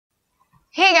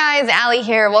Hey guys, Allie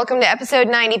here. Welcome to episode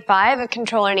 95 of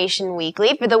Controller Nation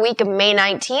Weekly for the week of May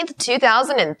 19th,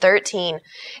 2013.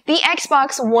 The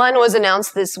Xbox One was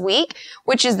announced this week,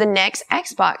 which is the next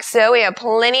Xbox. So we have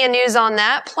plenty of news on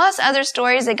that, plus other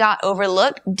stories that got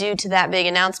overlooked due to that big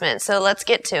announcement. So let's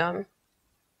get to them.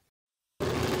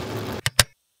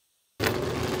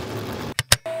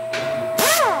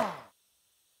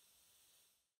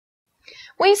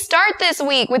 We start this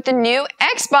week with the new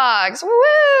Xbox.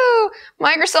 Woo!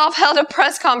 Microsoft held a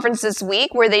press conference this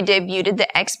week where they debuted the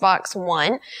Xbox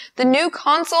One. The new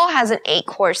console has an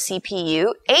 8-core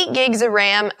CPU, 8 gigs of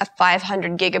RAM, a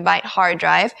 500 gigabyte hard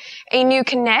drive, a new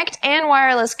Kinect, and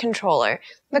wireless controller.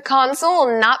 The console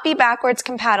will not be backwards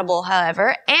compatible,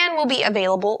 however, and will be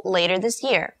available later this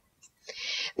year.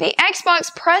 The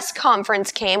Xbox press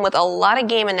conference came with a lot of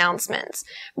game announcements.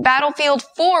 Battlefield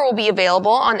 4 will be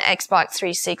available on Xbox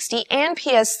 360 and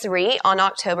PS3 on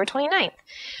October 29th,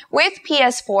 with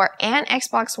PS4 and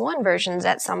Xbox One versions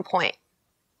at some point.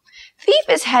 Thief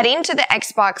is heading to the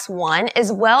Xbox One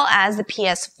as well as the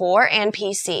PS4 and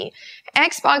PC.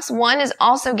 Xbox One is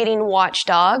also getting Watch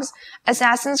Dogs,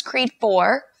 Assassin's Creed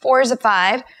 4, Forza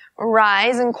 5,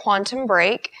 Rise, and Quantum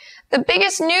Break. The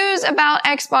biggest news about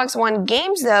Xbox One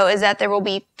games, though, is that there will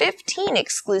be 15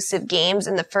 exclusive games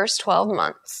in the first 12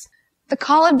 months. The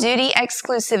Call of Duty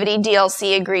exclusivity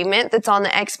DLC agreement that's on the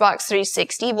Xbox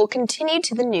 360 will continue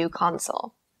to the new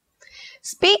console.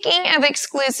 Speaking of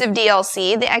exclusive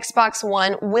DLC, the Xbox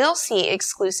One will see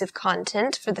exclusive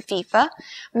content for the FIFA,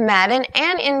 Madden,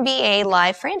 and NBA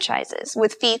Live franchises,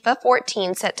 with FIFA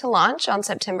 14 set to launch on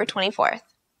September 24th.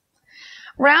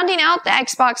 Rounding out the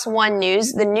Xbox One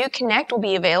news, the new Kinect will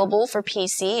be available for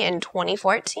PC in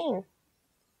 2014.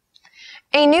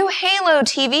 A new Halo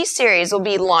TV series will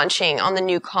be launching on the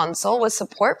new console with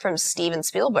support from Steven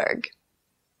Spielberg.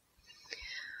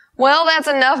 Well, that's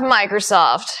enough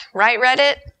Microsoft. Right,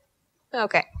 Reddit?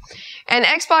 Okay. And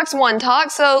Xbox One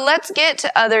talk, so let's get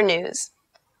to other news.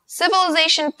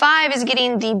 Civilization V is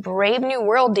getting the Brave New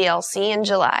World DLC in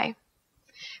July.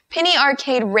 Penny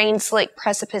Arcade Rain Slick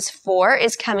Precipice 4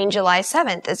 is coming July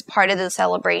 7th as part of the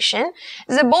celebration.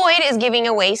 Zeboyd is giving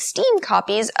away Steam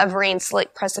copies of Rain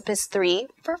Slick Precipice 3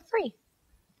 for free.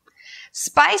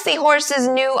 Spicy Horse's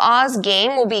new Oz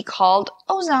game will be called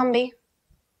Oh Zombie.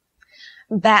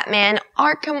 Batman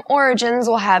Arkham Origins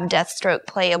will have Deathstroke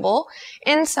playable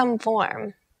in some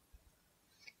form.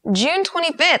 June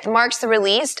 25th marks the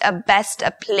release of Best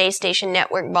of PlayStation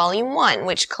Network Volume 1,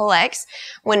 which collects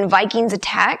When Vikings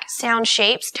Attack, Sound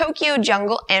Shapes, Tokyo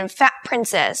Jungle, and Fat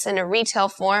Princess in a retail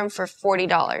form for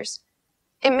 $40.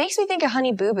 It makes me think of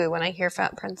Honey Boo Boo when I hear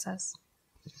Fat Princess.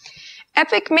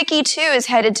 Epic Mickey 2 is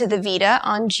headed to the Vita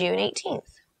on June 18th.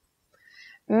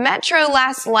 Metro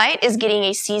Last Light is getting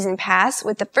a season pass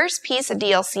with the first piece of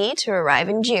DLC to arrive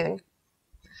in June.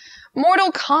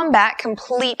 Mortal Kombat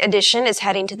Complete Edition is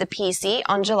heading to the PC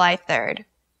on July 3rd.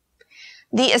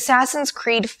 The Assassin's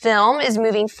Creed film is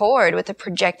moving forward with a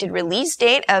projected release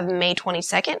date of May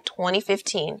 22nd,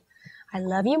 2015. I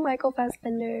love you, Michael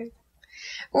Fassbender.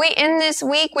 We end this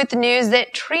week with the news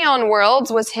that Trion Worlds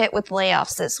was hit with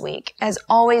layoffs this week. As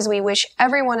always, we wish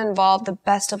everyone involved the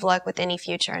best of luck with any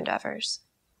future endeavors.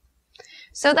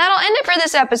 So that'll end it for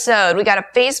this episode. We got a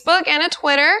Facebook and a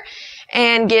Twitter,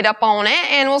 and get up on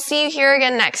it, and we'll see you here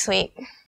again next week.